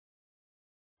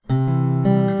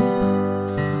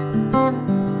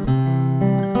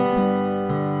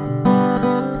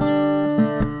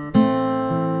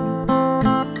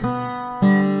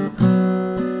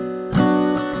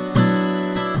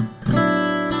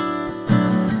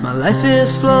My life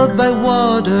is flowed by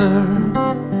water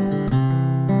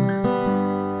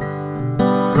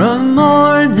from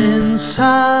morning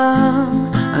sun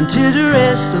until the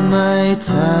rest of my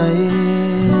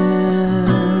time.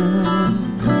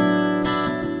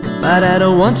 But I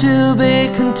don't want to be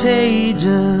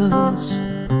contagious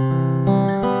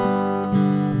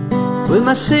with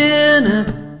my cynical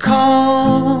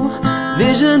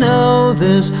vision of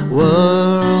this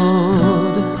world.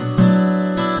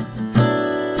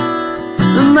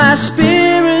 My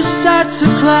spirit starts to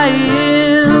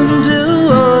climb to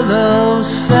all of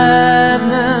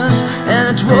sadness, and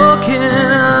it's walking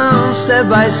on step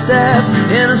by step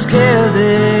in a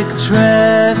chaotic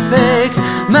traffic.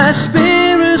 My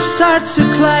spirit starts to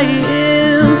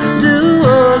climb to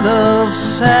all of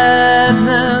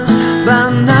sadness, but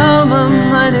now my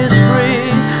mind is free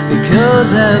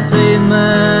because I paid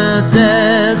my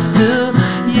debts to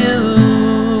you.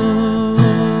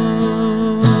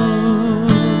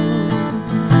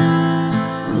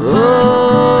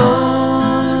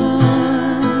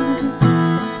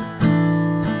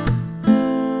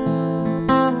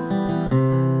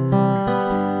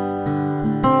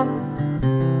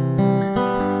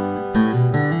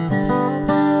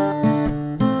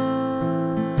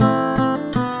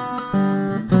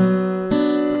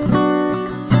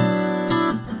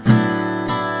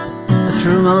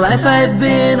 Through my life I've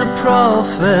been a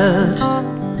prophet.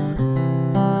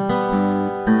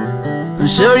 I'm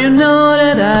sure you know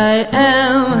that I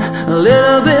am a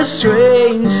little bit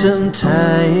strange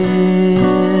sometimes,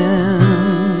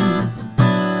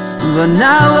 but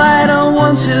now I don't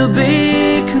want to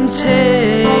be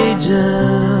contagious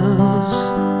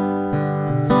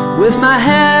with my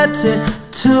head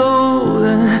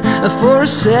tattooed for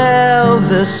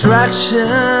self-destruction.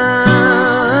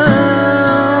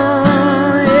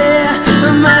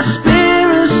 My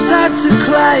spirit starts to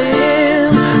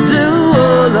climb to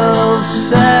all of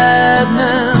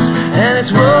sadness, and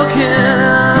it's walking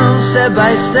on step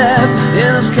by step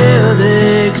in a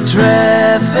chaotic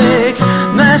traffic.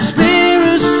 My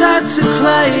spirit starts to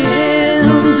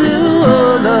climb to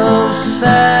all of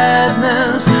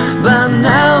sadness, but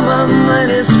now my mind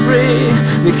is free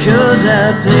because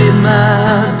I paid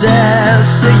my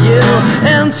debts to you.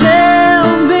 And tell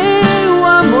me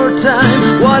one more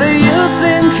time, what do you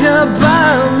think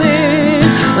about me?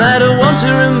 I don't want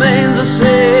to remain the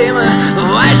same,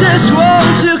 I just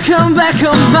want to come back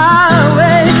on my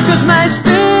way. Cause my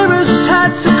spirit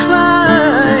starts to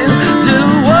climb to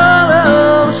wall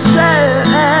of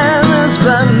sadness,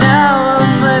 but now my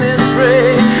mind is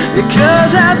free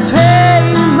because I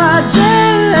paid my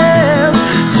debts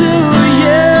to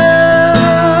you.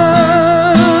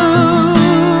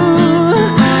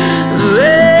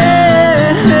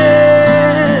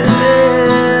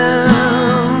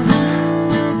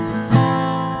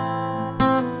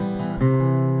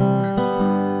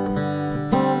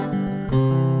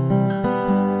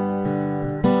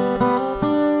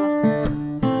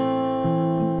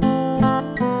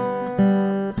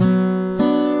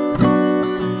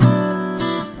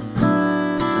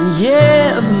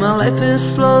 Yeah, my life is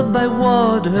flowed by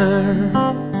water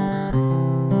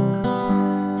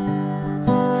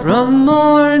from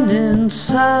morning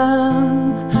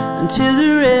sun until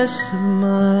the rest of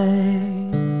my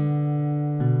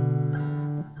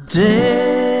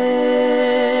day.